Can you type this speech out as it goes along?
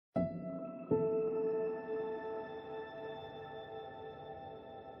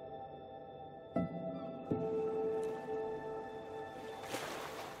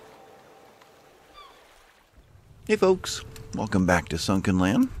Hey folks, welcome back to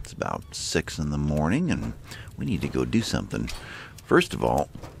Sunkenland. It's about 6 in the morning and we need to go do something. First of all,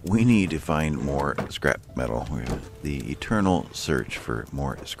 we need to find more scrap metal. The eternal search for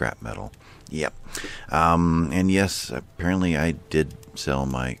more scrap metal. Yep. And yes, apparently I did sell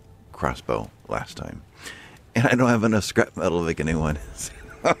my crossbow last time. And I don't have enough scrap metal to make a new one.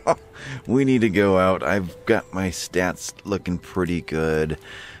 We need to go out. I've got my stats looking pretty good.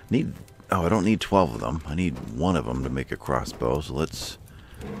 I don't need 12 of them. I need one of them to make a crossbow. So let's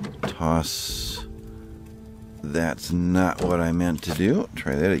toss. That's not what I meant to do.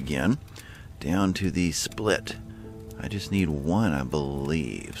 Try that again. Down to the split. I just need one, I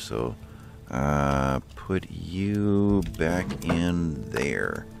believe. So put you back in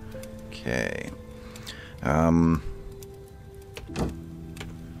there. Okay.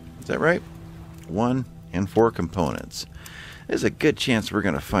 Is that right? 1 and 4 components. There's a good chance we're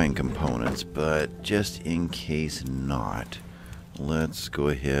going to find components, but just in case not, let's go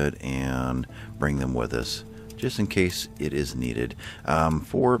ahead and bring them with us, just in case it is needed.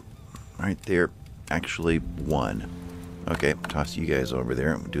 4 right there, actually 1. Okay, toss you guys over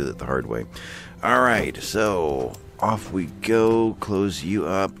there and we'll do it the hard way. Alright, so off we go, close you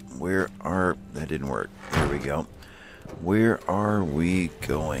up. That didn't work. There we go. Where are we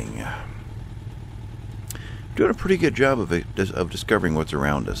going? Doing a pretty good job of discovering what's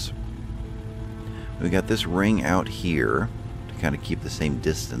around us. We got this ring out here to kind of keep the same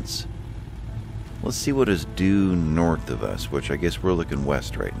distance. Let's see what is due north of us, which I guess we're looking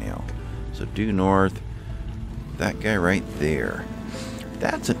west right now. So due north, that guy right there.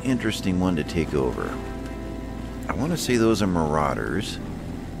 That's an interesting one to take over. I want to say those are marauders.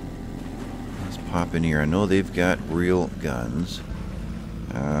 Let's pop in here. I know they've got real guns.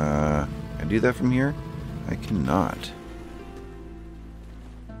 Can I do that from here? I cannot.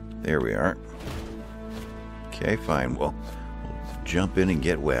 There we are. Okay, fine. We'll jump in and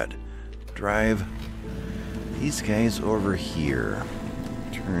get wet. Drive these guys over here.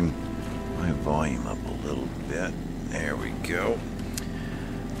 Turn my volume up a little bit. There we go.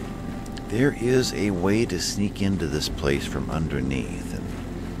 There is a way to sneak into this place from underneath.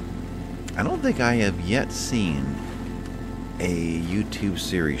 And I don't think I have yet seen a YouTube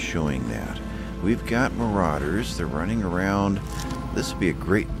series showing that. We've got marauders. They're running around. This would be a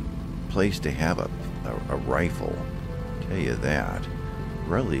great place to have a rifle. Tell you that.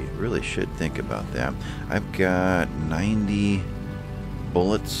 Really should think about that. I've got 90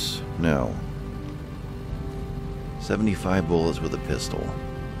 bullets. No. 75 bullets with a pistol.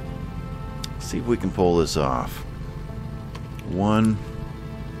 Let's see if we can pull this off. 1.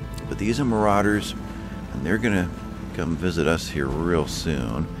 But these are marauders, and they're going to come visit us here real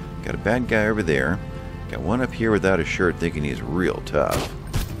soon. Got a bad guy over there. Got one up here without a shirt thinking he's real tough.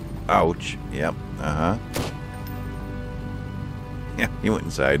 Ouch. Yep. Uh-huh. Yeah, he went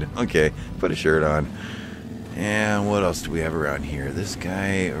inside. Okay, put a shirt on. And what else do we have around here? This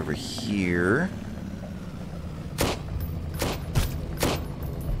guy over here.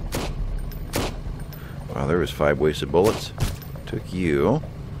 Wow, there was 5 wasted bullets. Took you.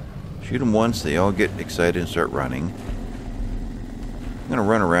 Shoot them once, they all get excited and start running. I'm gonna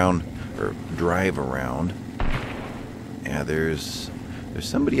run around or drive around. Yeah, there's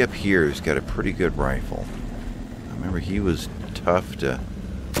somebody up here who's got a pretty good rifle. I remember he was tough to.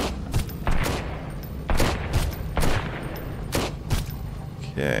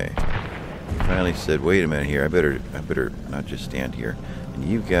 Okay. He finally said, "Wait a minute here. I better not just stand here." And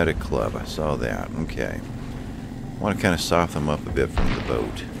you've got a club. I saw that. Okay. I want to kind of soften them up a bit from the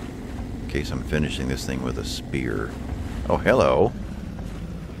boat, in case I'm finishing this thing with a spear. Oh, hello.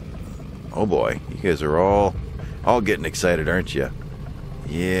 Oh boy, you guys are all getting excited, aren't you?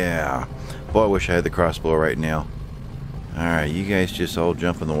 Yeah. Boy, I wish I had the crossbow right now. Alright, you guys just all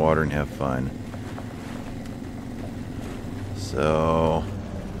jump in the water and have fun. So,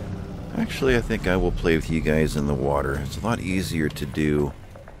 actually, I think I will play with you guys in the water. It's a lot easier to do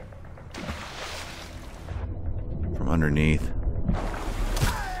from underneath.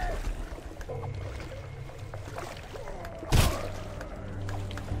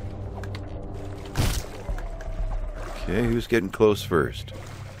 Okay, who's getting close first?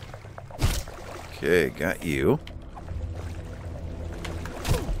 Okay, got you.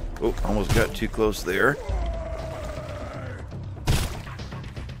 Oh, almost got too close there.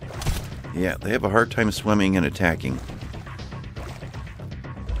 Yeah, they have a hard time swimming and attacking.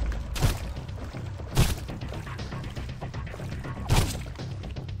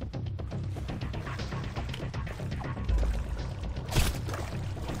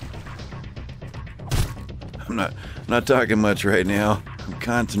 I'm not talking much right now. I'm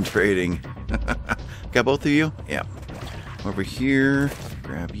concentrating. Got both of you? Yeah. Over here.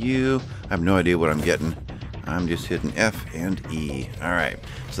 Grab you. I have no idea what I'm getting. I'm just hitting F and E. Alright.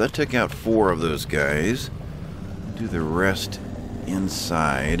 So that took out 4 of those guys. Do the rest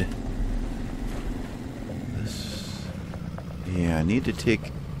inside. Yeah, I need to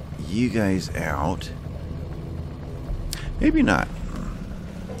take you guys out. Maybe not.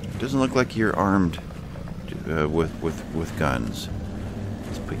 It doesn't look like you're armed with guns.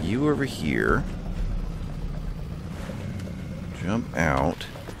 Let's put you over here. Jump out.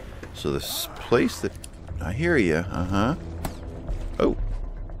 So this place that... I hear you. Uh-huh. Oh.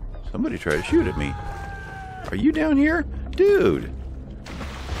 Somebody tried to shoot at me. Are you down here? Dude.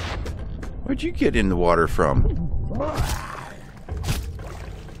 Where'd you get in the water from?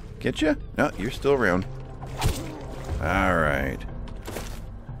 Get you? No, you're still around. Alright.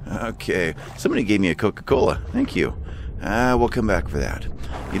 Okay. Somebody gave me a Coca-Cola. Thank you. We'll come back for that.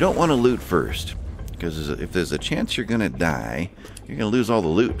 You don't want to loot first. Because if there's a chance you're going to die, you're going to lose all the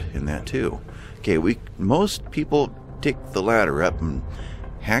loot in that too. Okay, most people take the ladder up and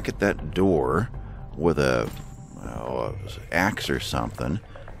hack at that door with a axe or something.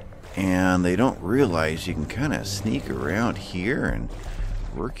 And they don't realize you can kind of sneak around here and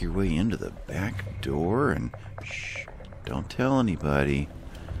work your way into the back door and shh, don't tell anybody,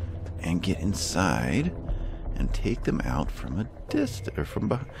 and get inside and take them out from a distance, or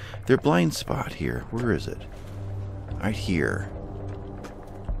from their blind spot here. Where is it? Right here.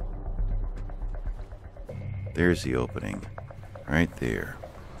 There's the opening. Right there.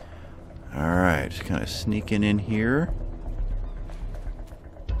 Alright, just kind of sneaking in here.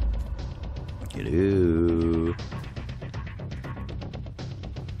 Hello.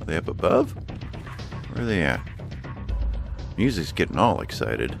 Are they up above? Where are they at? Music's getting all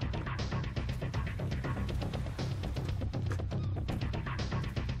excited.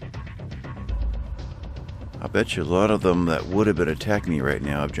 I bet you a lot of them that would have been attacking me right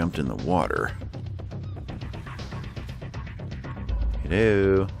now have jumped in the water.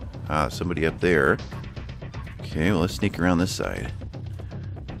 Hello. Ah, somebody up there. Okay, well, let's sneak around this side.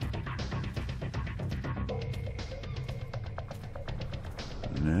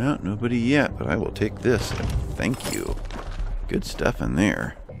 No, nobody yet, but I will take this. Thank you. Good stuff in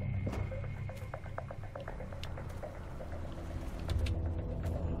there.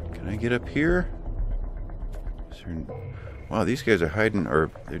 Can I get up here? Wow, these guys are hiding,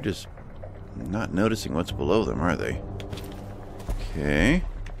 or they're just not noticing what's below them, are they? Okay.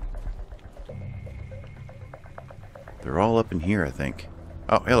 They're all up in here, I think.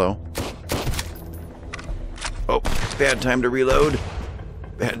 Oh, hello. Oh, bad time to reload.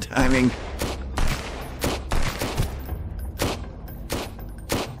 Bad timing.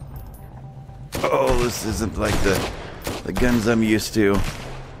 Oh, this isn't like the guns I'm used to.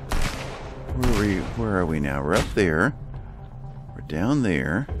 Where are we now? We're up there. We're down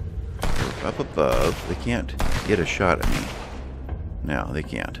there. We're up above. They can't get a shot at me. No, they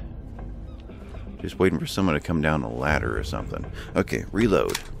can't. Just waiting for someone to come down a ladder or something. Okay,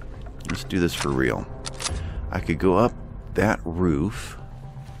 reload. Let's do this for real. I could go up that roof.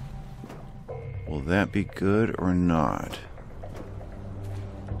 Will that be good or not?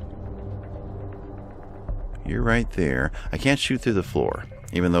 You're right there. I can't shoot through the floor.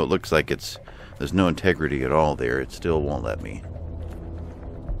 Even though it looks like there's no integrity at all there, it still won't let me.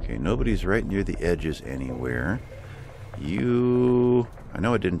 Okay, nobody's right near the edges anywhere. I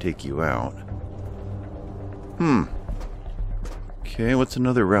know I didn't take you out. Okay, what's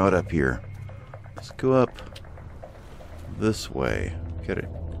another route up here? Let's go up this way. Got it.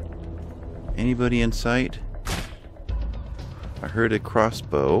 Anybody in sight? I heard a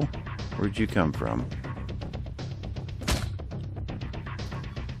crossbow. Where'd you come from?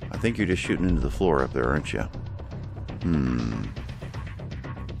 I think you're just shooting into the floor up there, aren't you?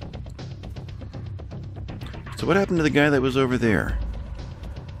 So what happened to the guy that was over there?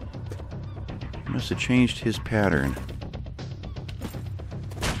 He must have changed his pattern.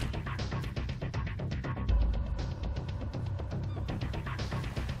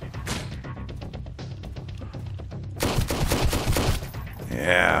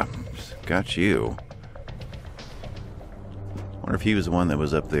 Yeah, got you. Wonder if he was the one that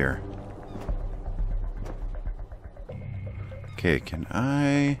was up there. Okay, can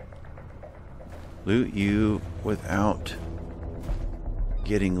I loot you without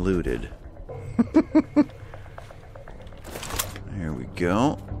getting looted? There we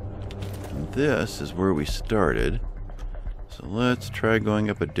go. And this is where we started. So let's try going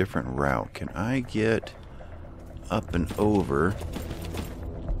up a different route. Can I get up and over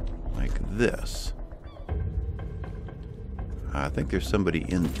like this? I think there's somebody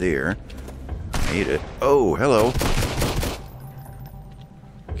in there. Ate it. Oh, hello.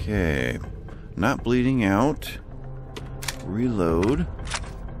 Okay. Not bleeding out. Reload.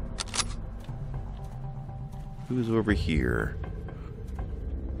 Who's over here?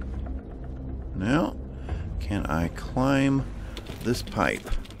 Now, can I climb this pipe?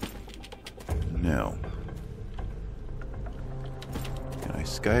 No. Can I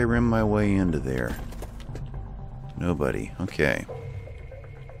Skyrim my way into there? Nobody. Okay.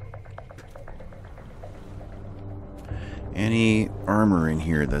 Any armor in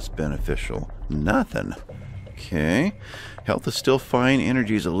here that's beneficial? Nothing. Okay. Health is still fine.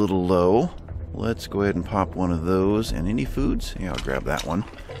 Energy is a little low. Let's go ahead and pop one of those. And any foods? Yeah, I'll grab that one.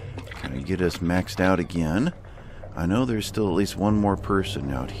 Kind of get us maxed out again. I know there's still at least one more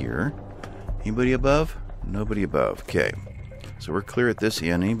person out here. Anybody above? Nobody above. Okay. So we're clear at this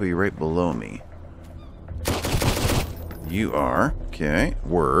end. Anybody right below me? You are. Okay.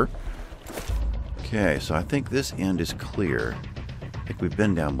 Were. Okay, so I think this end is clear. I think we've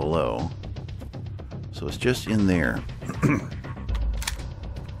been down below. So it's just in there.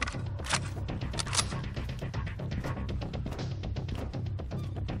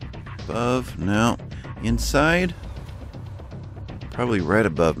 Above? No. Inside? Probably right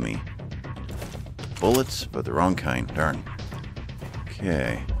above me. Bullets, but the wrong kind. Darn.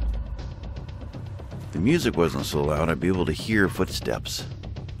 Okay. If the music wasn't so loud, I'd be able to hear footsteps.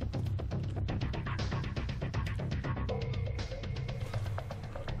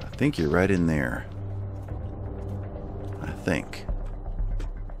 I think you're right in there. I think.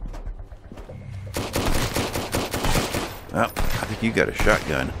 Oh, I think you got a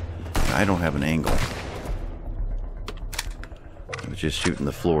shotgun. I don't have an angle. I was just shooting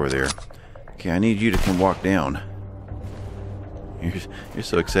the floor there. Okay, I need you to come walk down. You're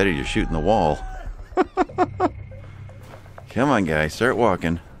so excited you're shooting the wall. Come on, guys, start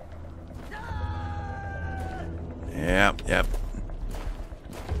walking. Yep, yep.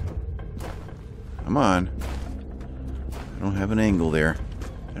 Come on. I don't have an angle there.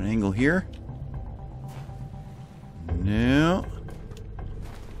 An angle here? No.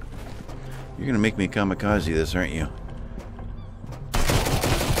 You're gonna make me kamikaze this, aren't you?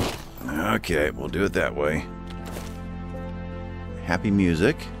 Okay, we'll do it that way. Happy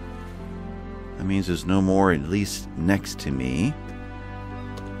music. That means there's no more, at least next to me.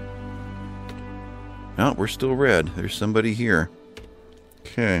 No, we're still red. There's somebody here.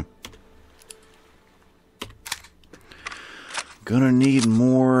 Okay. Gonna need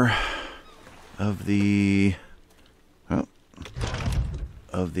more of the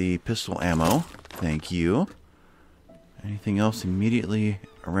pistol ammo. Thank you. Anything else immediately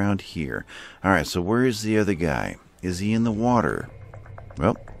around here? Alright, so where is the other guy? Is he in the water?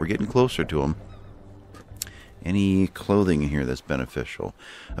 Well, we're getting closer to him. Any clothing in here that's beneficial?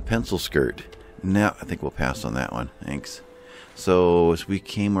 A pencil skirt. No, I think we'll pass on that one. Thanks. So, as we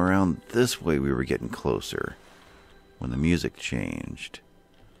came around this way, we were getting closer. When the music changed.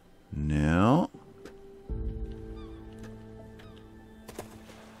 No.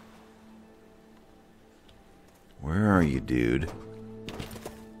 Where are you, dude?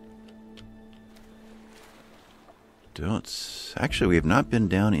 Actually, we have not been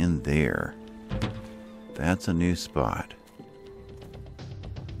down in there. That's a new spot.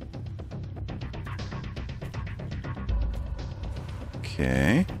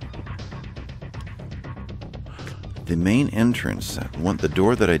 Okay. The main entrance, the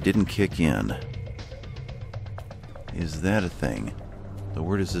door that I didn't kick in. Is that a thing? So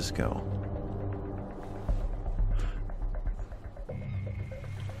where does this go?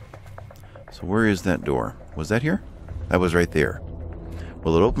 So where is that door? Was that here? That was right there.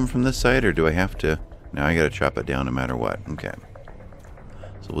 Will it open from this side, or do I have to... Now I gotta chop it down no matter what. Okay.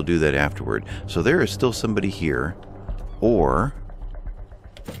 So we'll do that afterward. So there is still somebody here. Or...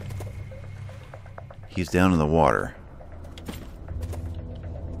 he's down in the water.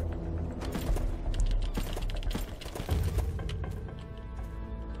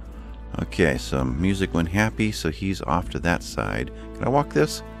 Okay, so music went happy, so he's off to that side. Can I walk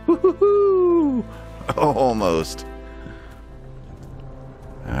this? Woo-hoo-hoo! Oh, almost.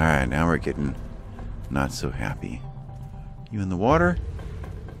 Alright, now we're getting not so happy. You in the water?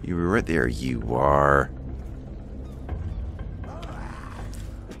 You were right there. You are.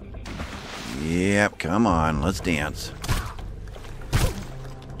 Yep, come on, let's dance.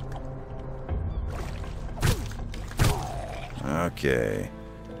 Okay.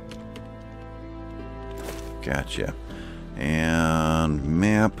 Gotcha. And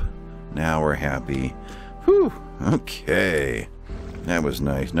map. Now we're happy. Whew. Okay. That was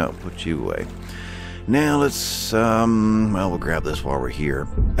nice. No, put you away. Now let's, well, we'll grab this while we're here.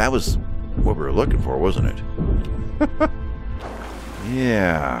 That was what we were looking for, wasn't it?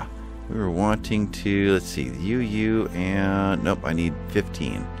 Yeah. We were wanting to, let's see, you, and nope, I need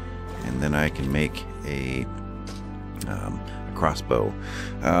 15. And then I can make a crossbow.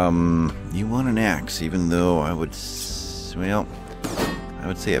 You want an axe, even though I would, well, I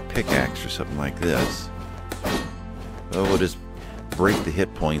would say a pickaxe or something like this. Oh, we'll just break the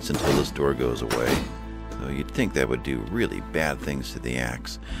hit points until this door goes away. So you'd think that would do really bad things to the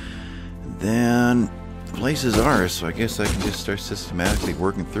axe. And then the place is ours, so I guess I can just start systematically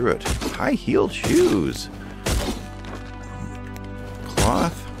working through it. High-heeled shoes.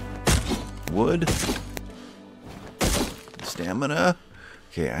 Cloth. Wood. Stamina.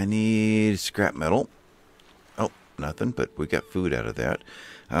 Okay, I need scrap metal. Oh, nothing, but we got food out of that.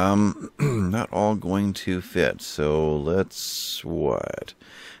 Not all going to fit, so let's, what?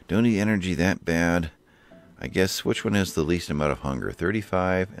 Don't need energy that bad. I guess, which one has the least amount of hunger?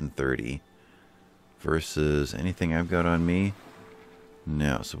 35 and 30. Versus anything I've got on me?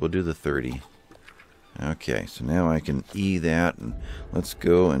 No, so we'll do the 30. Okay, so now I can E that, and let's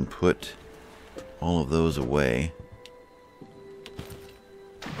go and put all of those away.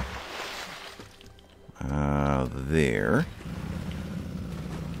 There.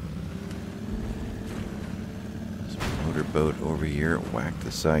 This motorboat over here, whack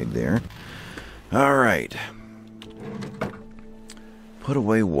the side there. Alright. Put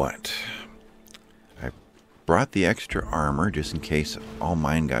away what? I brought the extra armor just in case all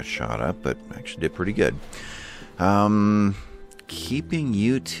mine got shot up, but actually did pretty good. Keeping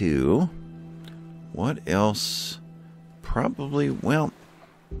you two. What else? Probably, well,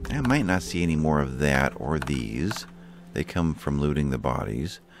 I might not see any more of that or these. They come from looting the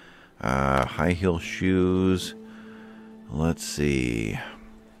bodies. High heel shoes. Let's see.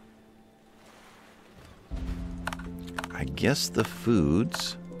 I guess the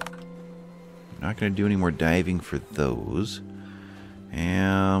foods. Not going to do any more diving for those.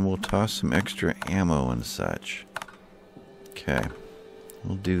 And we'll toss some extra ammo and such. Okay.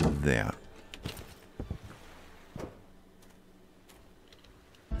 We'll do that.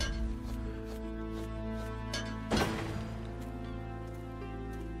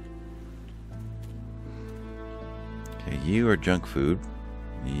 Okay, you are junk food.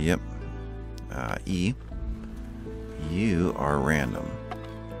 Yep. E. You are random.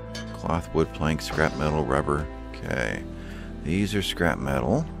 Cloth, wood, plank, scrap metal, rubber. Okay. These are scrap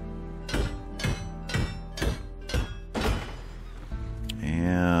metal.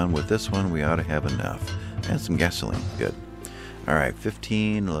 And with this one, we ought to have enough. And some gasoline. Good. Alright,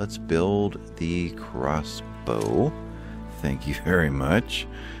 15. Let's build the crossbow. Thank you very much.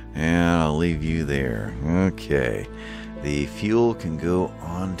 And I'll leave you there. Okay. The fuel can go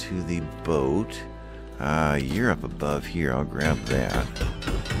onto the boat. You're up above here. I'll grab that.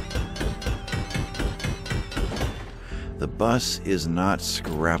 The bus is not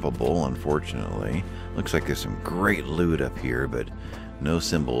scrappable, unfortunately. Looks like there's some great loot up here, but no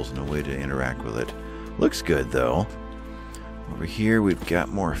symbols, no way to interact with it. Looks good, though. Over here, we've got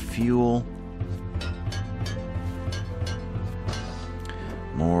more fuel.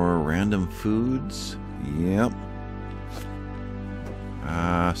 More random foods. Yep.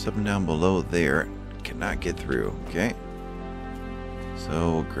 Something down below there. Cannot get through. Okay.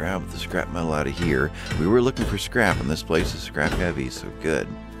 So we'll grab the scrap metal out of here. We were looking for scrap, and this place is scrap heavy, so good.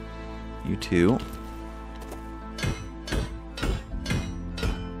 You too.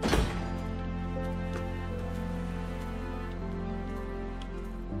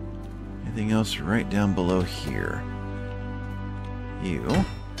 Anything else right down below here? You.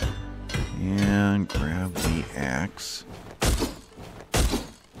 And grab the axe.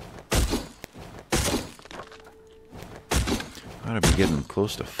 Ought to be getting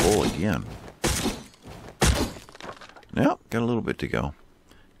close to full again. Nope, got a little bit to go.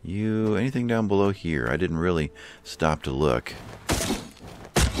 You, anything down below here? I didn't really stop to look.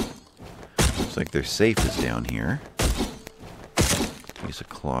 Looks like their safe is down here. Piece of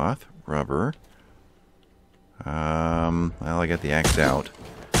cloth, rubber. Well, I got the axe out.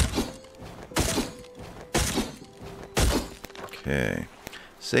 Okay.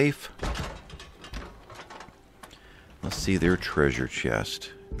 Safe. Let's see their treasure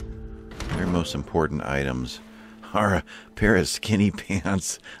chest. Their most important items are a pair of skinny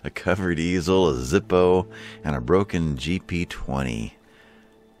pants, a covered easel, a Zippo, and a broken GP20.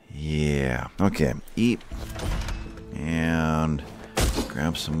 Yeah. Okay. Eat. And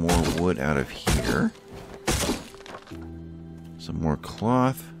grab some more wood out of here. Some more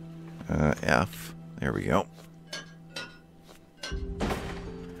cloth. F. There we go.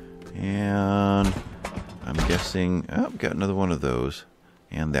 And I'm guessing... Oh, got another one of those.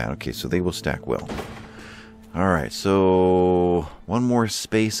 and that. Okay, so they will stack well. Alright, so one more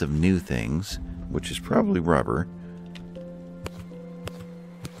space of new things, which is probably rubber.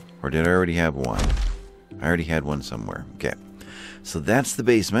 Or did I already have one? I already had one somewhere. Okay, so that's the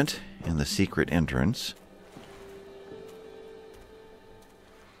basement and the secret entrance.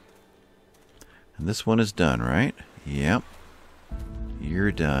 And this one is done, right? Yep.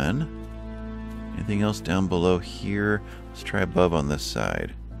 You're done. Anything else down below here? Let's try above on this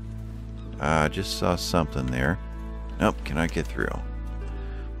side. I just saw something there. Nope, cannot get through.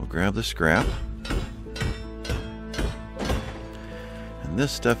 We'll grab the scrap. And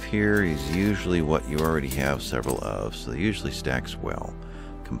this stuff here is usually what you already have several of, so it usually stacks well.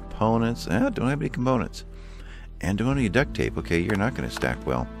 Components. Don't have any components. And don't have any duct tape. Okay, you're not going to stack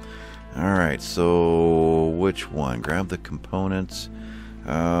well. Alright, so which one? Grab the components.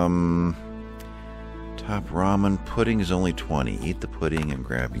 Top ramen. Pudding is only 20. Eat the pudding and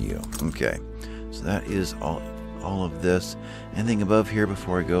grab you. Okay, so that is all of this. Anything above here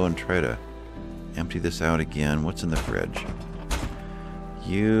before I go and try to empty this out again? What's in the fridge?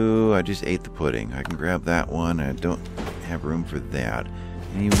 I just ate the pudding. I can grab that one. I don't have room for that.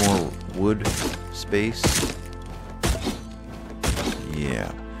 Any more wood space?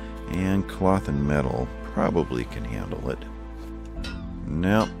 Yeah. And cloth and metal probably can handle it.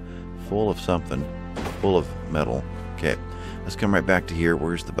 Nope. Full of something. Full of metal. Okay. Let's come right back to here.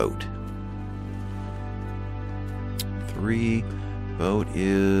 Where's the boat? 3. Boat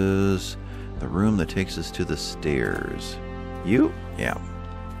is the room that takes us to the stairs. You? Yeah.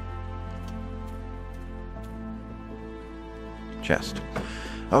 Chest.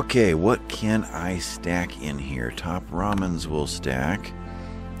 Okay, what can I stack in here? Top ramens will stack.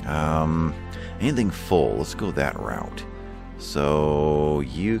 Anything full. Let's go that route. So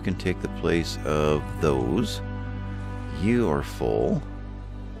you can take the place of those. You are full.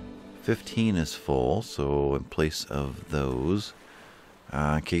 15 is full, so in place of those,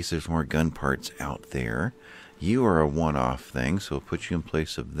 in case there's more gun parts out there. You are a one-off thing, so we'll put you in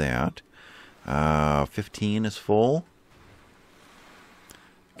place of that. 15 is full.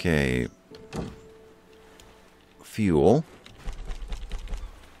 Okay. Fuel.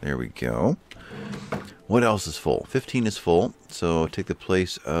 There we go. What else is full? 15 is full, so take the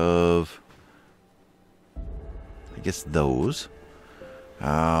place of, I guess, those.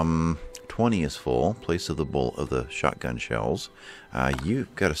 20 is full, place of the shotgun shells.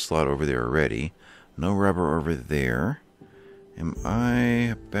 You've got a slot over there already. No rubber over there. Am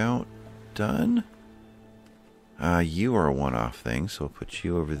I about done? You are a one-off thing, so I'll put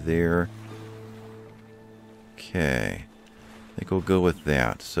you over there. Okay. I think we'll go with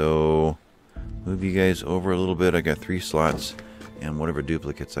that. So move you guys over a little bit. I got 3 slots and whatever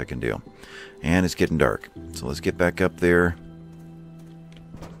duplicates I can do. And it's getting dark. So let's get back up there.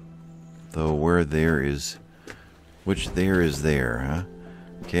 Though where there is... Which there is there, huh?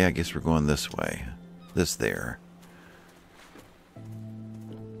 Okay, I guess we're going this way. This there.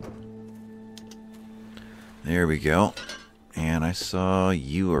 There we go. And I saw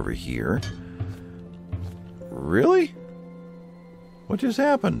you over here. Really? What just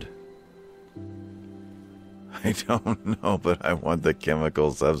happened? I don't know, but I want the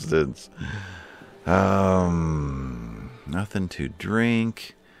chemical substance. Nothing to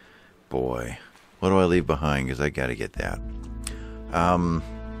drink. Boy, what do I leave behind? Because I got to get that. 1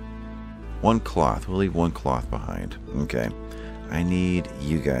 cloth. We'll leave 1 cloth behind. Okay. I need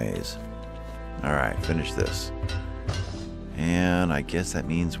you guys. Alright, finish this. And I guess that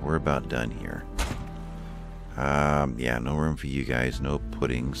means we're about done here. Yeah, no room for you guys. No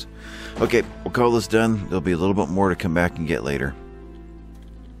puddings. Okay, we'll call this done. There'll be a little bit more to come back and get later.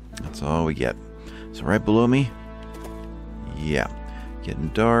 That's all we get. So right below me. Yeah. Getting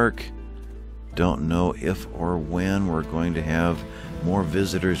dark. Don't know if or when we're going to have more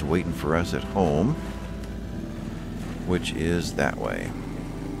visitors waiting for us at home. Which is that way.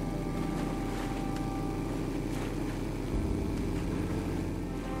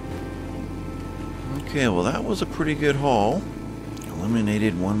 Okay, well that was a pretty good haul.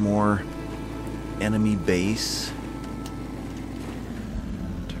 Eliminated one more enemy base.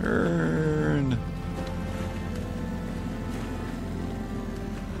 Turn.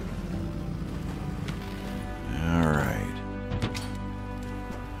 Alright.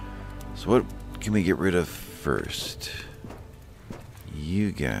 So what can we get rid of first?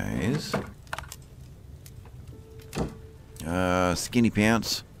 You guys. Skinny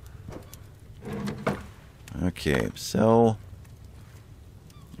pants. Okay, sell.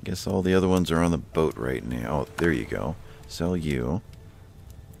 I guess all the other ones are on the boat right now. Oh, there you go. Sell you.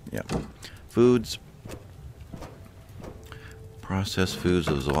 Yep. Foods. Processed foods,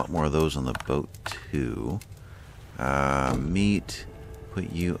 there's a lot more of those on the boat too. Meat, put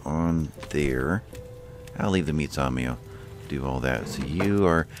you on there. I'll leave the meats on me. I'll do all that. So you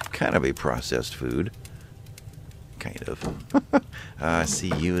are kind of a processed food. Kind of.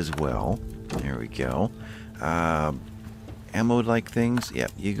 See you as well. There we go. Ammo-like things.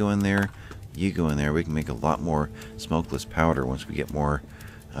 Yep, you go in there. You go in there. We can make a lot more smokeless powder once we get more,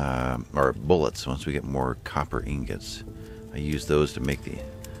 or bullets, once we get more copper ingots. I use those to make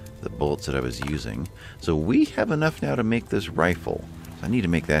the bullets that I was using. So we have enough now to make this rifle. So I need to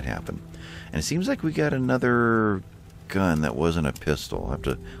make that happen. And it seems like we got another gun that wasn't a pistol. I'll have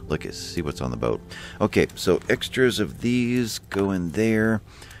to look at see what's on the boat. Okay, so extras of these go in there.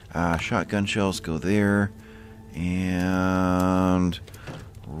 Shotgun shells go there. And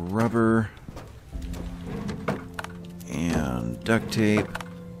rubber. And duct tape.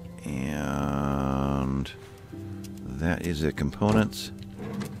 And that is the components.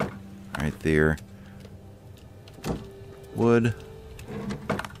 Right there. Wood.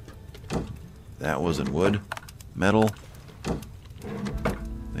 That wasn't wood. Metal.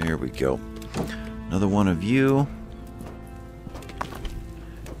 There we go. Another one of you.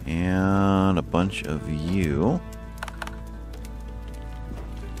 And a bunch of you.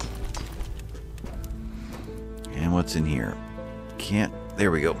 And what's in here? Can't.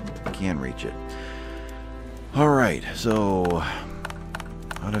 There we go. Can reach it. Alright, so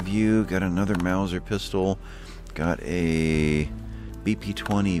out of you, got another Mauser pistol, got a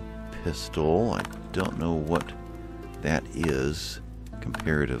BP-20 pistol. I don't know what that is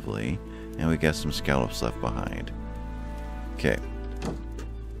comparatively, and we got some scallops left behind. Okay.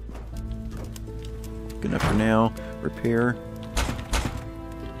 Good enough for now. Repair.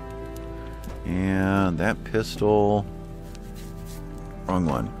 And that pistol, wrong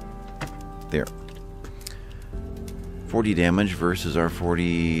one. There. 40 damage versus our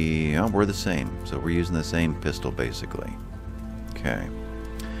 40... Oh, we're the same. So we're using the same pistol, basically. Okay.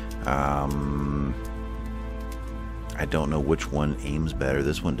 I don't know which one aims better.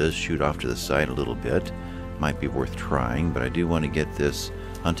 This one does shoot off to the side a little bit. Might be worth trying, but I do want to get this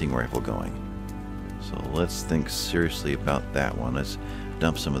hunting rifle going. So let's think seriously about that one. Let's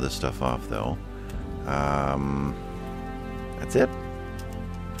dump some of this stuff off, though. That's it.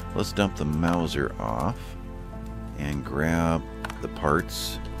 Let's dump the Mauser off. And grab the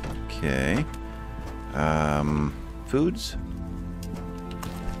parts. Okay. Foods.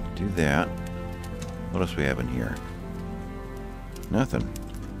 Do that. What else we have in here? Nothing.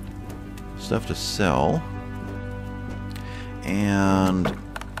 Stuff to sell. And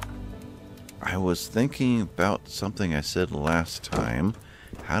I was thinking about something I said last time.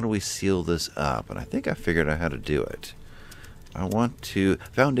 How do we seal this up? And I think I figured out how to do it. I want to...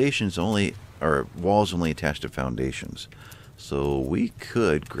 Foundations only... or walls only attached to foundations. So we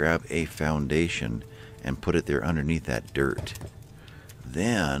could grab a foundation and put it there underneath that dirt.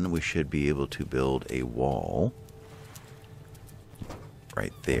 Then we should be able to build a wall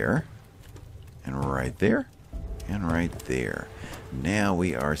right there, and right there, and right there. Now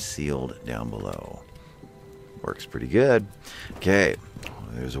we are sealed down below. Works pretty good. Okay,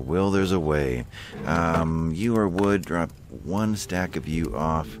 there's a will, there's a way. You are wood, drop one stack of you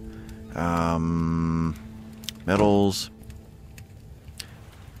off. Metals.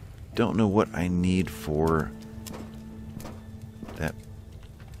 Don't know what I need for that.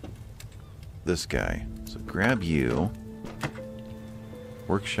 This guy. So grab you.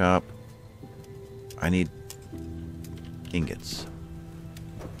 Workshop. I need ingots.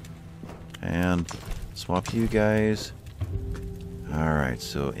 And swap you guys. Alright,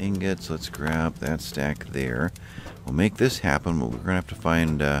 so ingots. Let's grab that stack there. We'll make this happen, but we're going to have to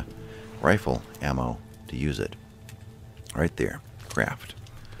find rifle ammo to use it. Right there. Craft.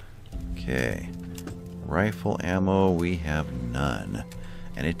 Okay. Rifle ammo, we have none.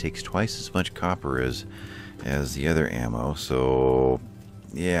 And it takes twice as much copper as the other ammo. So,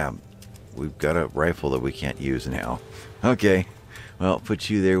 yeah. We've got a rifle that we can't use now. Okay. Well, put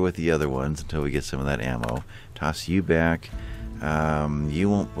you there with the other ones until we get some of that ammo. Toss you back. You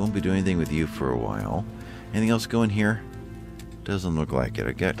won't be doing anything with you for a while. Anything else go in here? Doesn't look like it.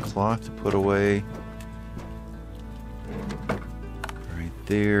 I got cloth to put away. Right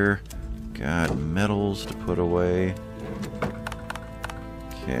there. Got metals to put away.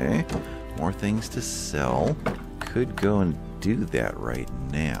 Okay. More things to sell. Could go and do that right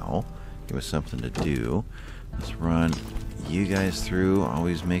now. Give us something to do. Let's run you guys through.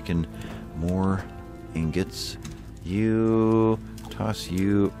 Always making more ingots. You. Toss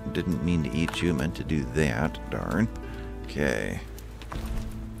you. Didn't mean to eat you. Meant to do that. Darn. Okay.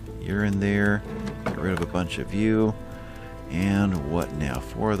 You're in there. Get rid of a bunch of you. And what now?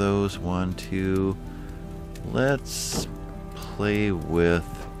 4 of those. 1, 2. Let's play with...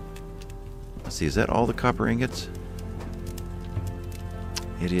 Let's see, is that all the copper ingots?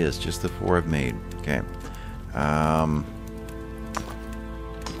 It is, just the 4 I've made. Okay.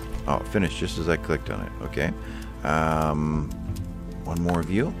 Oh, it finished just as I clicked on it. Okay. One more of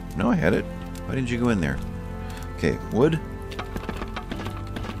you. No, I had it. Why didn't you go in there? Okay, wood.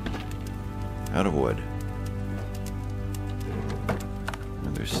 Out of wood.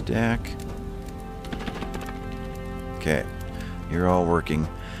 Another stack. Okay, you're all working.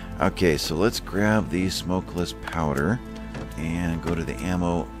 Okay, so let's grab the smokeless powder and go to the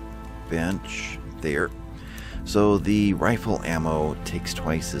ammo bench there. So the rifle ammo takes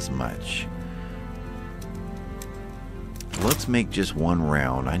twice as much. Let's make just 1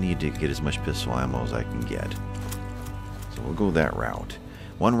 round. I need to get as much pistol ammo as I can get. So we'll go that route.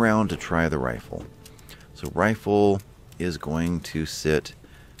 1 round to try the rifle. So rifle is going to sit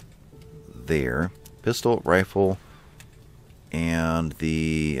there. Pistol, rifle, and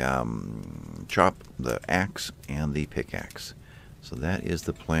the chop, the axe, and the pickaxe. So that is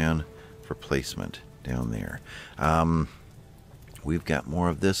the plan for placement down there. We've got more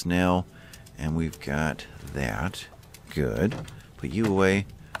of this now, and we've got that. Good. Put you away.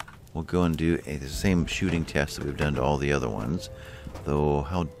 We'll go and do the same shooting test that we've done to all the other ones. Though,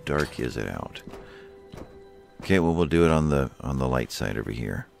 how dark is it out? Okay, well, we'll do it on the light side over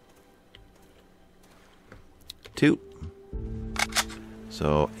here. 2.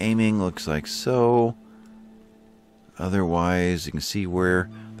 So aiming looks like so. Otherwise, you can see where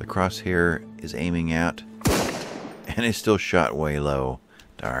the crosshair is aiming at, and it's still shot way low.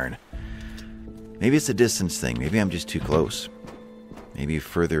 Darn. Maybe it's a distance thing. Maybe I'm just too close. Maybe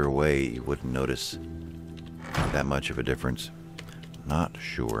further away you wouldn't notice that much of a difference. Not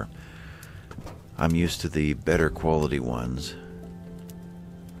sure. I'm used to the better quality ones.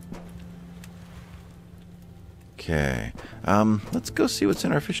 Okay. Let's go see what's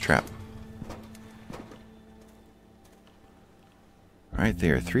in our fish trap. Right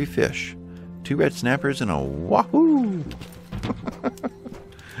there, 3 fish. 2 red snappers and a wahoo!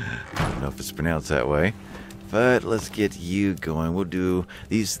 I don't know if it's pronounced that way. But let's get you going. We'll do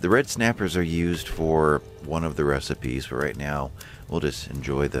these. The red snappers are used for one of the recipes, but right now we'll just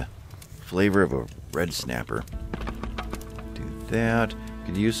enjoy the flavor of a red snapper. Do that.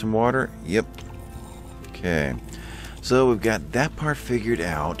 Could you use some water? Yep. Okay. So we've got that part figured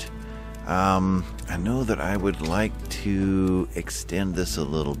out. I know that I would like to extend this a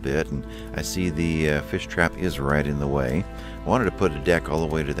little bit, and I see the fish trap is right in the way. I wanted to put a deck all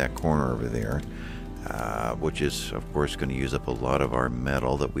the way to that corner over there, which is, of course, going to use up a lot of our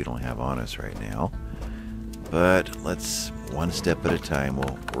metal that we don't have on us right now. But let's, one step at a time,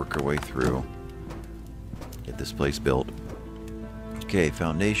 we'll work our way through. Get this place built. Okay,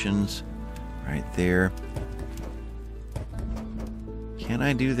 foundations right there. Can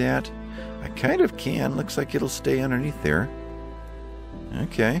I do that? I kind of can. Looks like it'll stay underneath there.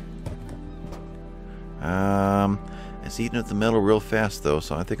 Okay. It's eating up the metal real fast though,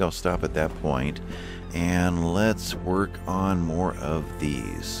 so I think I'll stop at that point. And let's work on more of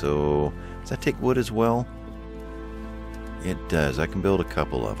these. So, does that take wood as well? It does. I can build a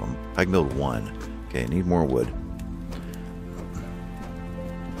couple of them. I can build 1. Okay, I need more wood.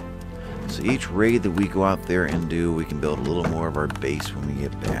 So each raid that we go out there and do, we can build a little more of our base when we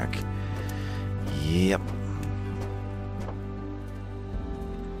get back. Yep.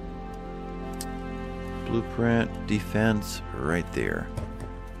 Blueprint, defense, right there.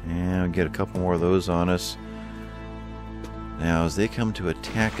 And we'll get a couple more of those on us. Now, as they come to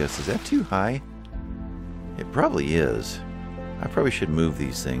attack us, is that too high? It probably is. I probably should move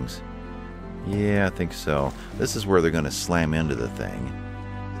these things. Yeah, I think so. This is where they're going to slam into the thing.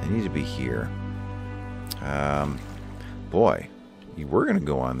 They need to be here. Boy, you were going to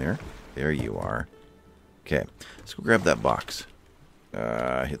go on there. There you are. Okay, let's go grab that box.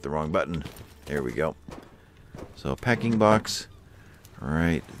 Hit the wrong button. There we go. So, packing box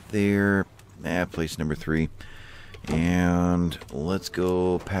right there. Place number 3. And let's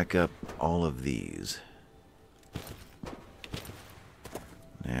go pack up all of these.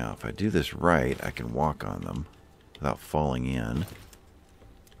 Now, if I do this right, I can walk on them without falling in.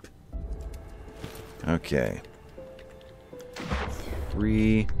 Okay.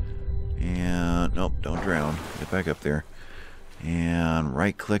 3. And, nope, don't drown. Get back up there. And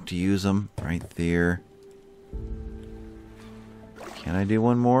right click to use them. Right there. Can I do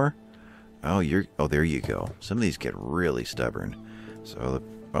one more? Oh, there you go. Some of these get really stubborn. So,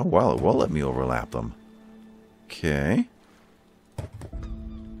 oh, wow, it will let me overlap them. Okay.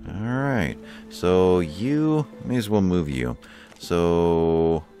 Alright. So you... may as well move you.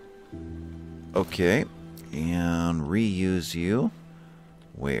 So... okay. And reuse you.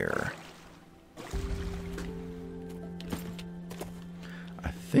 Where? I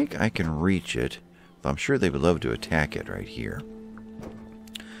think I can reach it. But I'm sure they would love to attack it right here.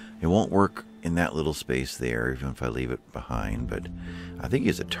 It won't work in that little space there, even if I leave it behind. But I think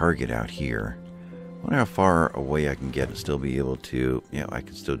it's a target out here. I wonder how far away I can get and still be able to... yeah, I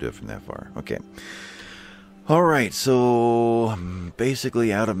can still do it from that far. Okay. Alright, so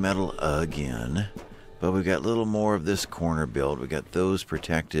basically out of metal again. But we've got a little more of this corner built. We got those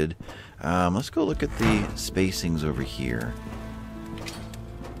protected. Let's go look at the spacings over here.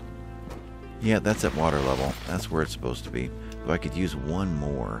 Yeah, that's at water level. That's where it's supposed to be. If I could use one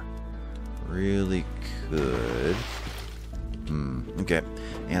more. Really could. Okay.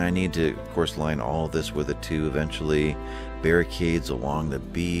 And I need to, of course, line all of this with it too eventually. Barricades along the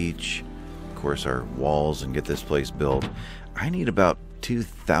beach. Of course, our walls, and get this place built. I need about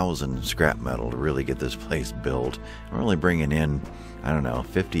 2,000 scrap metal to really get this place built. We're only bringing in, I don't know,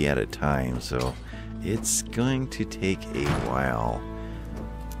 50 at a time. So it's going to take a while.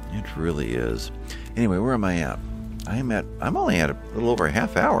 It really is. Anyway, where am I at? I'm only at a little over a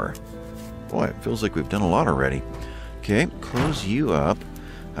half hour. Boy, it feels like we've done a lot already. Okay, close you up.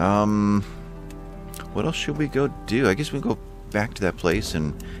 What else should we go do? I guess we can go back to that place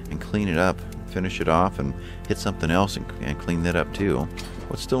and clean it up, finish it off, and hit something else and clean that up too.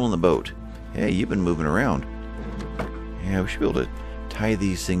 What's still in the boat? Hey, you've been moving around. Yeah, we should be able to tie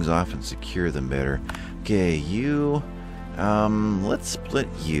these things off and secure them better. Okay, you... let's split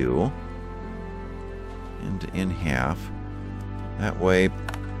you in half. That way,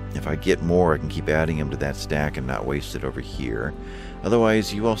 if I get more, I can keep adding them to that stack and not waste it over here.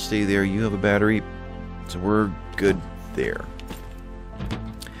 Otherwise, you all stay there. You have a battery, so we're good there.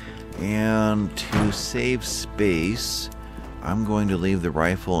 And to save space, I'm going to leave the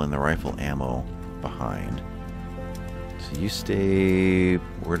rifle and the rifle ammo behind. So you stay...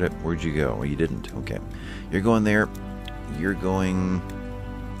 where'd you go? Well, you didn't. Okay. You're going there. You're going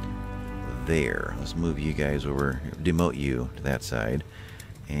there. Let's move you guys over. Demote you to that side.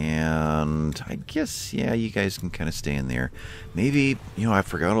 And I guess, yeah, you guys can kind of stay in there. Maybe, you know, I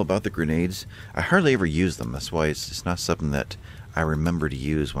forgot all about the grenades. I hardly ever use them. That's why it's not something that I remember to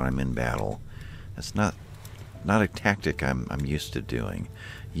use when I'm in battle. That's not a tactic I'm used to doing.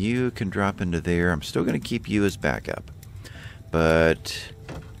 You can drop into there. I'm still going to keep you as backup. But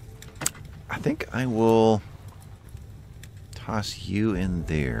I think I will toss you in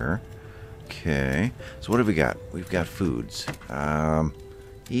there. Okay. So what have we got? We've got foods.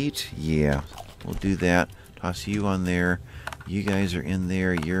 Eat? Yeah. We'll do that. Toss you on there. You guys are in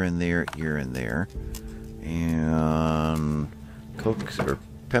there. You're in there. You're in there. And Coke or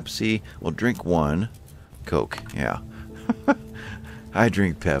Pepsi. We'll drink one. Coke. Yeah. I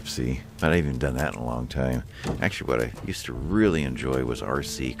drink Pepsi. But I haven't done that in a long time. Actually, what I used to really enjoy was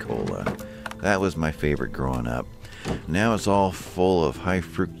RC Cola. That was my favorite growing up. Now it's all full of high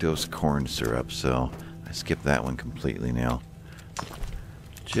fructose corn syrup, so I skip that one completely now.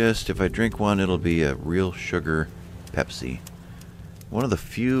 Just if I drink one, it'll be a real sugar Pepsi. One of the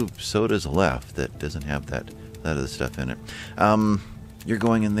few sodas left that doesn't have that other stuff in it. You're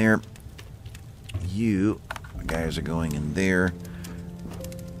going in there. You guys are going in there.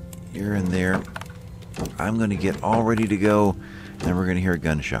 You're in there. I'm going to get all ready to go, and then we're going to hear a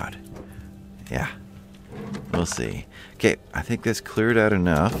gunshot. Yeah. We'll see. Okay, I think that's cleared out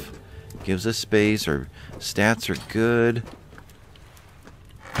enough. Gives us space. Our stats are good.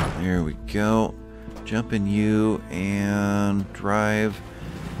 There we go. Jump in you and drive.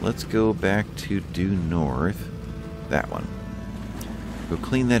 Let's go back to due north. That one. We'll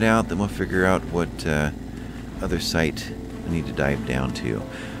clean that out, then we'll figure out what other site we need to dive down to.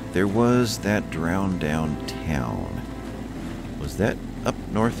 There was that drowned down town. Was that up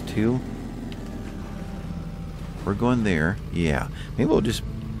north too? We're going there. Yeah. Maybe we'll just,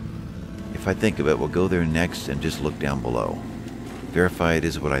 if I think of it, we'll go there next and just look down below. Verify it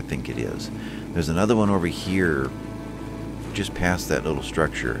is what I think it is. There's another one over here just past that little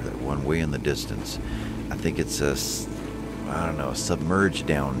structure, that one way in the distance. I think it's a, I don't know, a submerged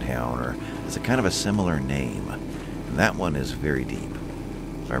downtown, or it's a kind of a similar name. And that one is very deep,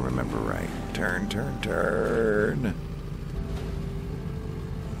 if I remember right. Turn, turn, turn.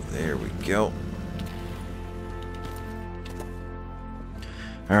 There we go.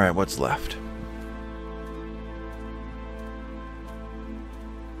 Alright, what's left?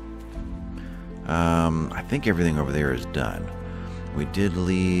 I think everything over there is done. We did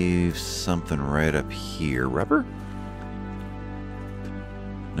leave something right up here. Rubber?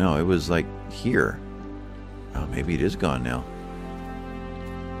 No, it was like here. Oh, maybe it is gone now.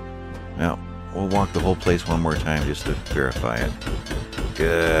 Well, we'll walk the whole place one more time just to verify it.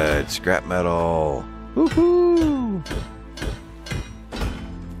 Good. Scrap metal. Woohoo!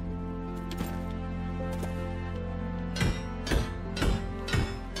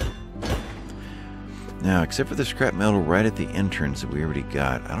 Now, except for the scrap metal right at the entrance that we already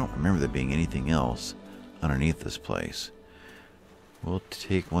got, I don't remember there being anything else underneath this place. We'll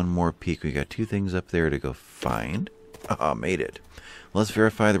take one more peek. We got 2 things up there to go find. Ah, made it. Let's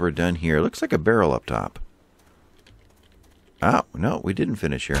verify that we're done here. Looks like a barrel up top. Oh, no, we didn't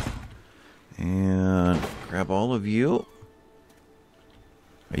finish here. And grab all of you.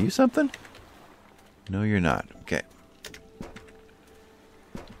 Are you something? No, you're not. Okay.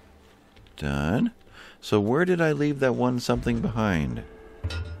 Done. So where did I leave that one something behind?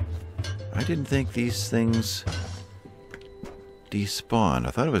 I didn't think these things despawned.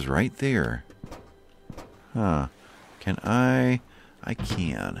 I thought it was right there. Huh. Can I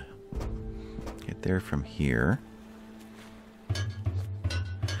can. Get there from here.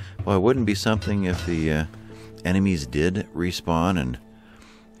 Well, it wouldn't be something if the enemies did respawn and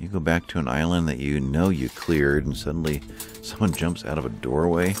you go back to an island that you know you cleared and suddenly someone jumps out of a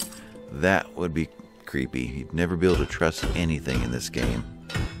doorway. That would be creepy. You'd never be able to trust anything in this game.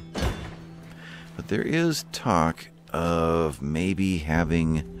 But there is talk of maybe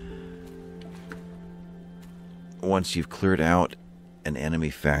having, once you've cleared out an enemy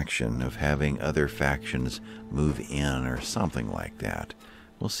faction, of having other factions move in or something like that.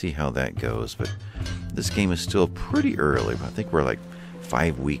 We'll see how that goes, but this game is still pretty early. I think we're like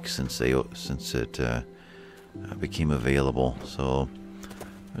 5 weeks since it became available, so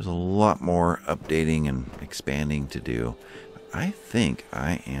there's a lot more updating and expanding to do. I think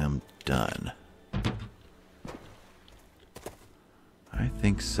I am done. I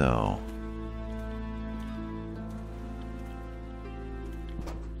think so.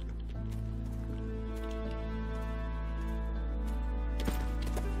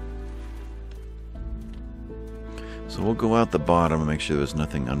 So we'll go out the bottom and make sure there's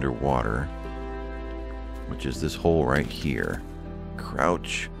nothing underwater, which is this hole right here.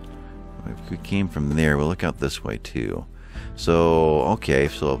 Crouch. If we came from there, we'll look out this way too. So, okay,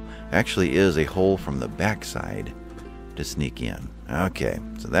 so actually is a hole from the backside to sneak in. Okay,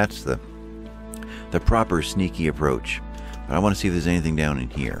 so that's the proper sneaky approach. But I want to see if there's anything down in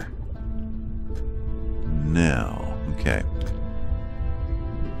here. No. Okay.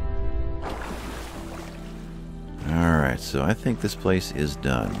 Alright, so I think this place is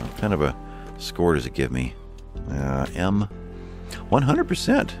done. What kind of a score does it give me? M.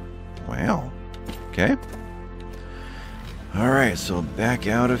 100%. Wow. Okay. Alright, so back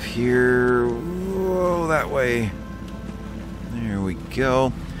out of here. Whoa, that way. There we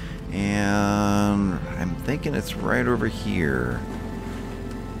go. And I'm thinking it's right over here.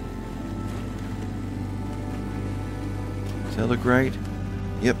 Does that look right?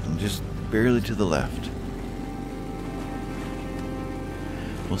 Yep, I'm just barely to the left.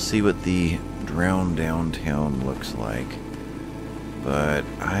 We'll see what the drowned downtown looks like. But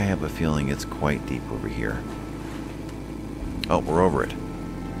I have a feeling it's quite deep over here. Oh, we're over it.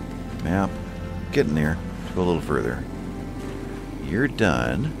 Map. Getting there. Let's go a little further. You're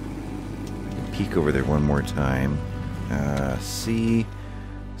done. I can peek over there one more time. See.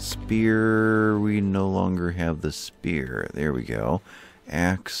 Spear. We no longer have the spear. There we go.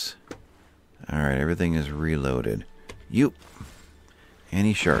 Axe. Alright, everything is reloaded. Yoop.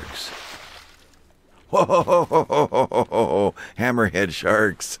 Any sharks? Whoa, ho, ho, ho, ho, ho, ho. Hammerhead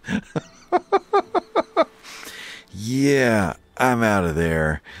sharks. Yeah, I'm out of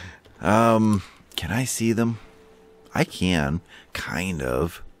there. Can I see them? I can, kind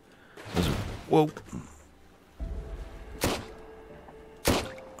of. Whoa.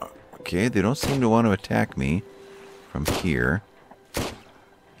 Okay, they don't seem to want to attack me from here.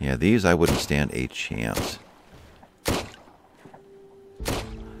 Yeah, these I wouldn't stand a chance.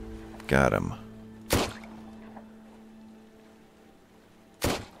 Got him.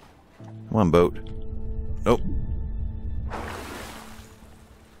 Come on, boat. Nope.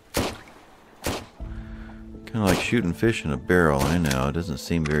 Kind of like shooting fish in a barrel. I know, it doesn't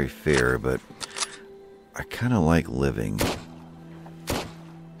seem very fair, but I kind of like living.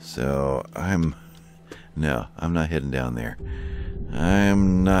 So, no, I'm not heading down there.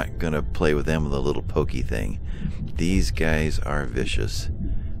 I'm not going to play with them with a little pokey thing. These guys are vicious.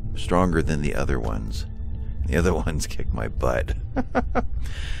 Stronger than the other ones. The other ones kick my butt.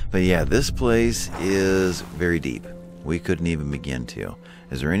 But yeah, this place is very deep. We couldn't even begin to.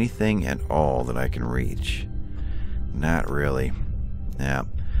 Is there anything at all that I can reach? Not really. Yeah.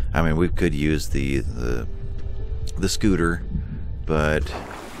 I mean, we could use the scooter, but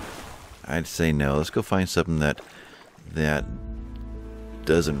I'd say no. Let's go find something that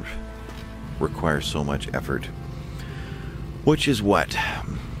doesn't require so much effort. Which is what?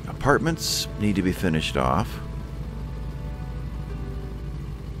 Apartments need to be finished off.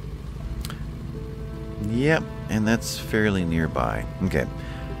 Yep, and that's fairly nearby. Okay,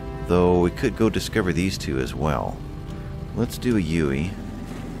 though we could go discover these two as well. Let's do a Yui.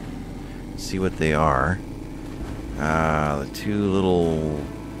 See what they are. The two little...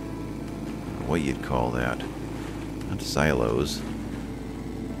 what you'd call that? Not silos.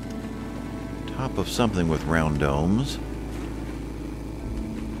 Top of something with round domes.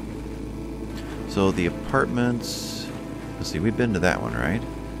 So the apartments... let's see, we've been to that one, right?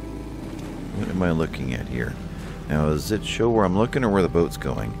 What am I looking at here? Now, does it show where I'm looking or where the boat's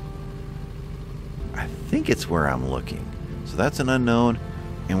going? I think it's where I'm looking. So that's an unknown,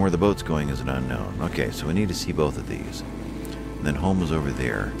 and where the boat's going is an unknown. Okay, so we need to see both of these. And then home is over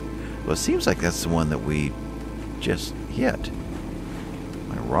there. Well, it seems like that's the one that we just hit.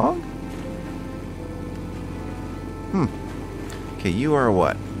 Am I wrong? Okay, you are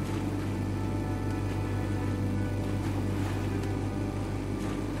what?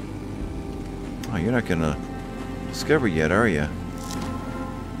 Oh, you're not gonna discover yet, are you?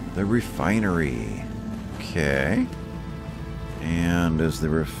 The refinery. Okay. And does the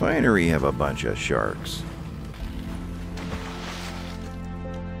refinery have a bunch of sharks?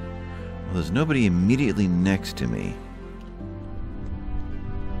 Well, there's nobody immediately next to me.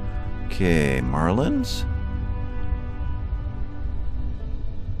 Okay, marlins?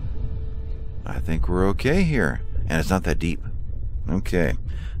 I think we're okay here. And it's not that deep. Okay.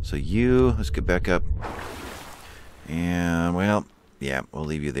 So let's get back up. And, well, yeah, we'll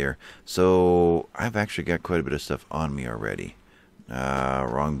leave you there. So, I've actually got quite a bit of stuff on me already.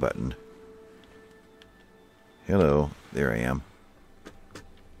 Wrong button. Hello. There I am.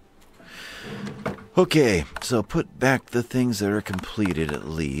 Okay, so put back the things that are completed at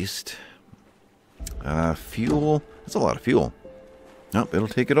least. Fuel. That's a lot of fuel. Nope, it'll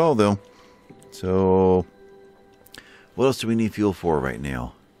take it all, though. So, what else do we need fuel for right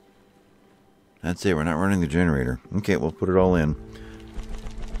now? That's it. We're not running the generator. Okay, we'll put it all in.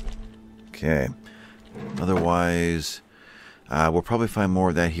 Okay. Otherwise, we'll probably find more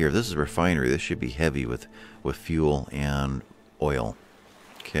of that here. This is a refinery. This should be heavy with fuel and oil.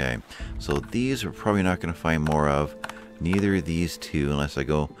 Okay. So these we're probably not going to find more of. Neither of these two unless I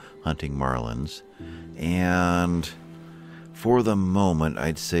go hunting marlins. And for the moment,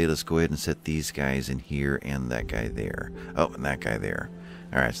 I'd say let's go ahead and set these guys in here and that guy there. Oh, and that guy there.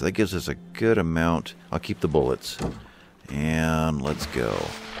 Alright, so that gives us a good amount. I'll keep the bullets. And let's go.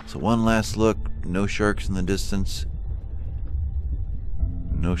 So one last look. No sharks in the distance.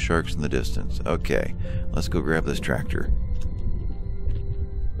 No sharks in the distance. Okay, let's go grab this tractor.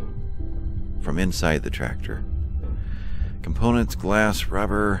 From inside the tractor. Components, glass,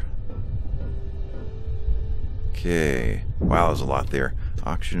 rubber. Okay. Wow, there's a lot there.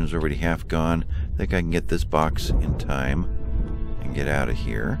 Oxygen is already half gone. I think I can get this box in time. And get out of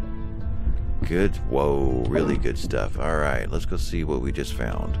here. Good. Whoa, really good stuff. Alright, let's go see what we just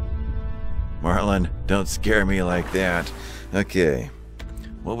found. Marlin, don't scare me like that. Okay.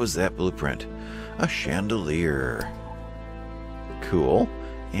 What was that blueprint? A chandelier. Cool.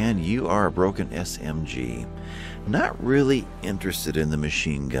 And you are a broken SMG. Not really interested in the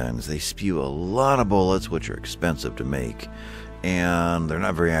machine guns. They spew a lot of bullets, which are expensive to make. And they're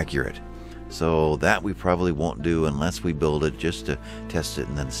not very accurate. So that we probably won't do unless we build it just to test it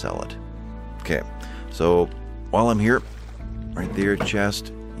and then sell it. Okay, so while I'm here, right there,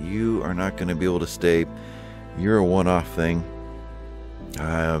 chest, you are not going to be able to stay. You're a one-off thing.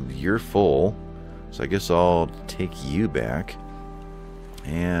 You're full, so I guess I'll take you back.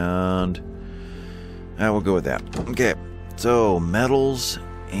 And we'll go with that. Okay, so metals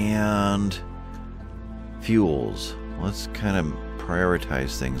and fuels. Let's kind of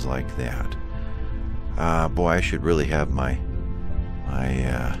prioritize things like that. Boy, I should really have my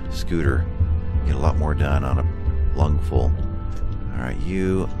scooter get a lot more done on a lung full. Alright,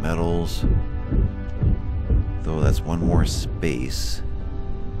 you, metals. Though that's one more space.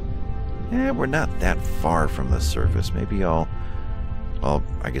 Yeah, we're not that far from the surface. Maybe well,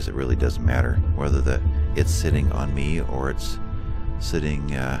 I guess it really doesn't matter whether it's sitting on me or it's sitting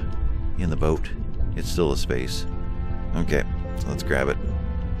in the boat. It's still a space. Okay, so let's grab it.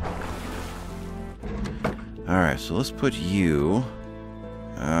 Alright, so let's put you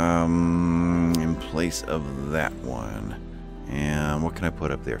in place of that one. And what can I put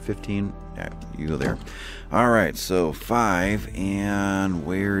up there? 15? Yeah, you go there. Alright, so 5 and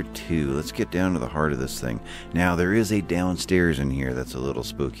where to? Let's get down to the heart of this thing. Now, there is a downstairs in here that's a little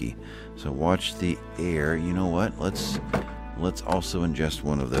spooky. So watch the air. You know what? Let's also ingest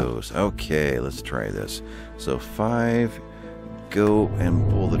one of those. Okay, let's try this. So 5, go and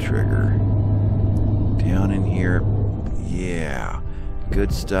pull the trigger. Down in here. Yeah.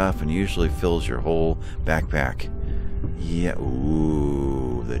 Good stuff, and usually fills your whole backpack. Yeah,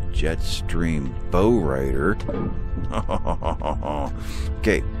 ooh, the Jetstream Bow Rider.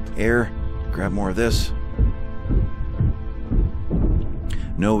 Okay, air, grab more of this.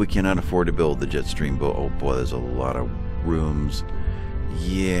 No, we cannot afford to build the Jetstream Bow. Oh boy, there's a lot of rooms.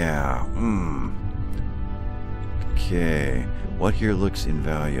 Yeah, Okay, what here looks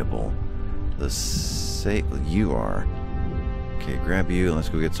invaluable? You are. Okay, grab you and let's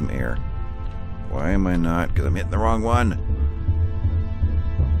go get some air. Why am I not? Because I'm hitting the wrong one.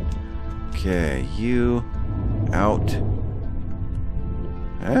 Okay, you out.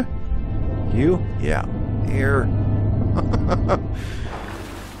 Huh? You? Yeah. Air.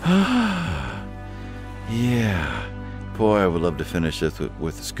 Yeah. Boy, I would love to finish this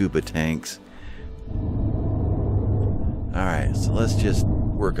with the scuba tanks. Alright, so let's just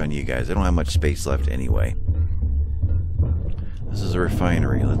work on you guys. I don't have much space left anyway. This is a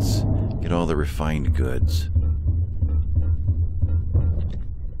refinery. Let's get all the refined goods.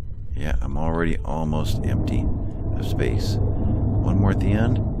 Yeah, I'm already almost empty of space. One more at the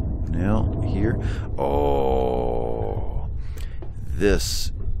end. Now, here. Oh.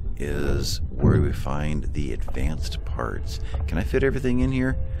 This is where we find the advanced parts. Can I fit everything in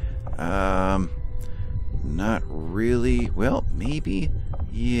here? Not really. Well, maybe.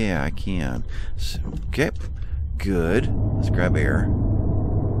 Yeah, I can. So, okay. Good. Let's grab air.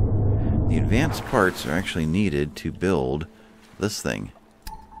 The advanced parts are actually needed to build this thing.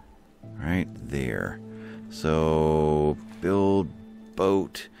 Right there. So, build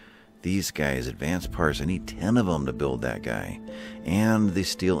boat. These guys, advanced parts. I need 10 of them to build that guy. And the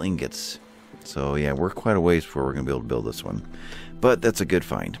steel ingots. So, yeah, we're quite a ways before we're going to be able to build this one. But that's a good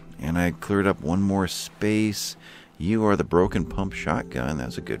find. And I cleared up one more space. You are the broken pump shotgun.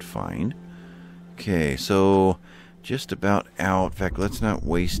 That's a good find. Okay, so just about out. In fact, let's not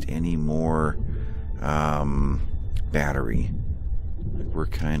waste any more battery. We're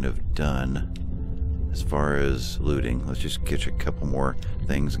kind of done as far as looting. Let's just get a couple more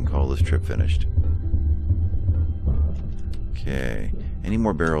things and call this trip finished. Okay, any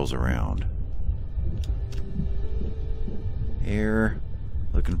more barrels around? Air,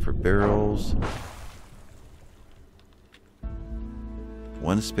 looking for barrels.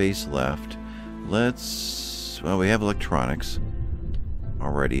 One space left. Well, we have electronics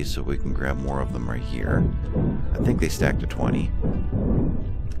already, so we can grab more of them right here. I think they stack to 20.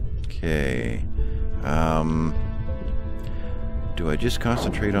 Okay. Do I just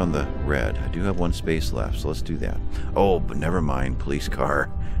concentrate on the red? I do have one space left, so let's do that. Oh, but never mind. Police car.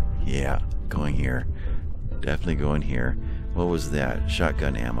 Yeah, going here. Definitely going here. What was that?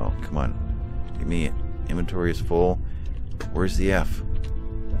 Shotgun ammo. Come on. Give me it. Inventory is full. Where's the F?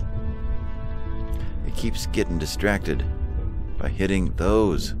 It keeps getting distracted by hitting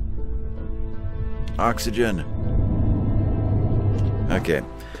those. Oxygen. Okay.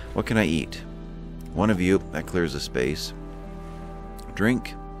 What can I eat? One of you. That clears the space.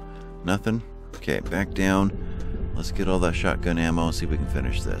 Drink. Nothing. Okay, back down. Let's get all that shotgun ammo and see if we can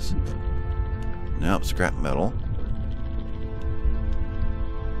finish this. Nope, scrap metal.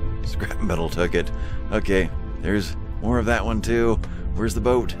 Scrap metal took it. Okay, there's more of that one too. Where's the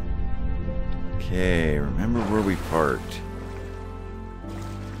boat? Okay, remember where we parked.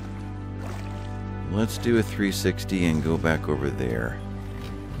 Let's do a 360 and go back over there.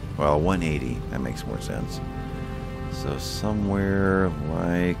 Well, 180. That makes more sense. So somewhere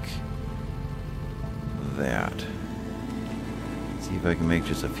like that. Let's see if I can make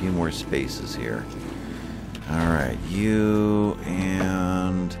just a few more spaces here. Alright, you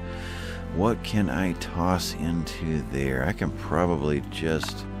and what can I toss into there? I can probably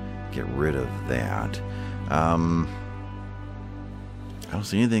just get rid of that. I don't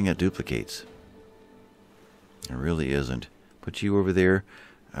see anything that duplicates. There really isn't. Put you over there.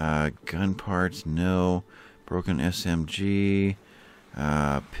 Gun parts, no. Broken SMG.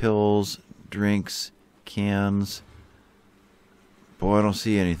 Pills, drinks, cans. Boy, I don't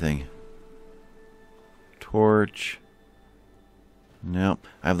see anything. Torch. Nope.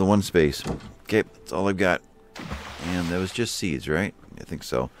 I have the one space. Okay, that's all I've got. And that was just seeds, right? I think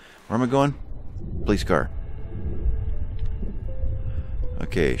so. Where am I going? Police car.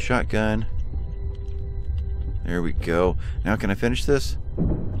 Okay, shotgun. There we go. Now can I finish this?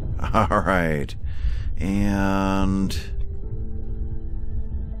 Alright. And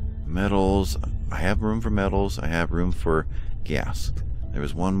metals. I have room for metals. I have room for gas. There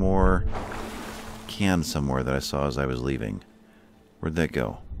was one more can somewhere that I saw as I was leaving. Where'd that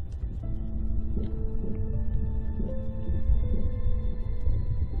go?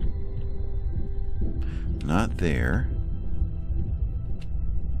 Not there.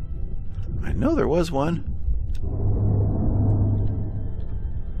 I know there was one.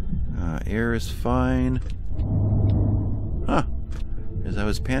 Air is fine. Huh. As I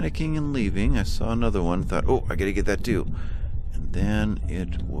was panicking and leaving, I saw another one. Thought, oh, I gotta get that too. And then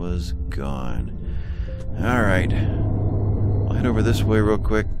it was gone. Alright. I'll head over this way real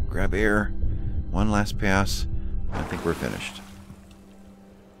quick. Grab air. One last pass. I think we're finished.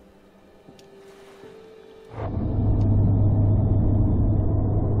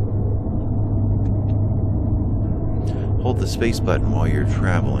 Hold the space button while you're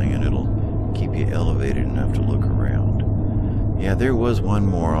traveling and it'll keep you elevated enough to look around. Yeah, there was one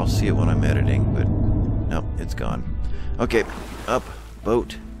more. I'll see it when I'm editing, but nope, it's gone. Okay, up,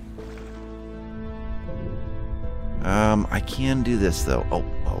 boat. I can do this though. Oh,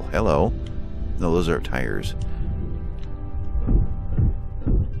 hello. No, those are tires.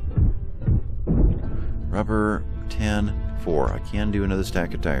 Rubber, 10, 4. I can do another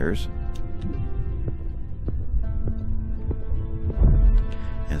stack of tires.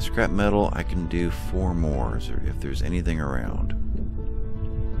 And scrap metal, I can do 4 more if there's anything around.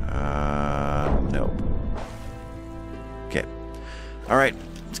 Nope. Okay. Alright,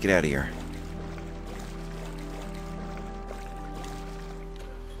 let's get out of here.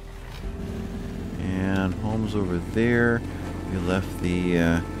 And home's over there. We left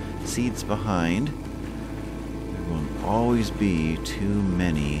the seeds behind. There will always be too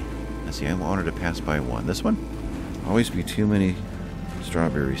many. Let's see, I wanted to pass by one. This one? Always be too many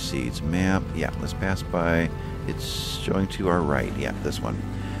strawberry seeds. Map. Yeah, let's pass by. It's showing to our right. Yeah, this one.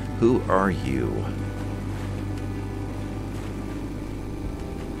 Who are you?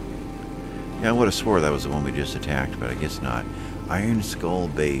 Yeah, I would have swore that was the one we just attacked, but I guess not. Iron Skull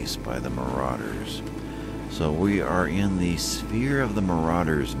Base by the Marauders. So we are in the sphere of the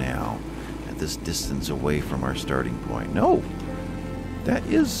Marauders now, at this distance away from our starting point. No! That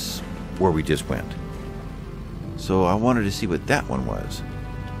is where we just went. So I wanted to see what that one was.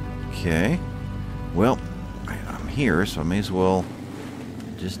 Okay. Well, I'm here, so I may as well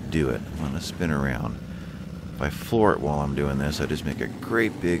just do it. I'm going to spin around. If I floor it while I'm doing this, I just make a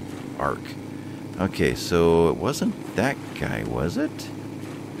great big arc. Okay, so it wasn't that guy, was it?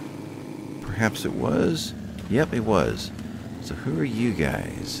 Perhaps it was? Yep, it was. So who are you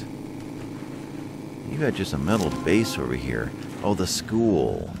guys? You got just a metal base over here. Oh, the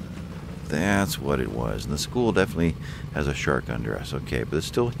school. That's what it was. And the school definitely has a shark under us. Okay, but it's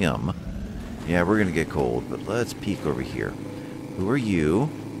still him. Yeah, we're going to get cold, but let's peek over here. Who are you?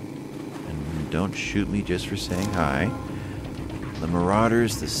 And don't shoot me just for saying hi. The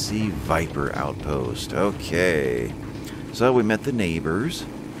Marauders, the Sea Viper Outpost. Okay. So we met the neighbors.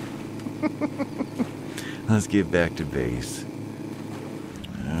 Let's get back to base.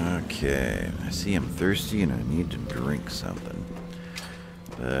 Okay. I see I'm thirsty and I need to drink something.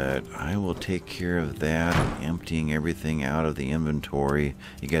 But I will take care of that. I'm emptying everything out of the inventory.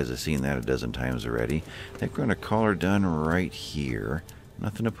 You guys have seen that a dozen times already. I think we're going to call her done right here.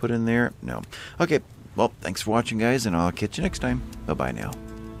 Nothing to put in there? No. Okay. Well, thanks for watching, guys, and I'll catch you next time. Bye-bye now.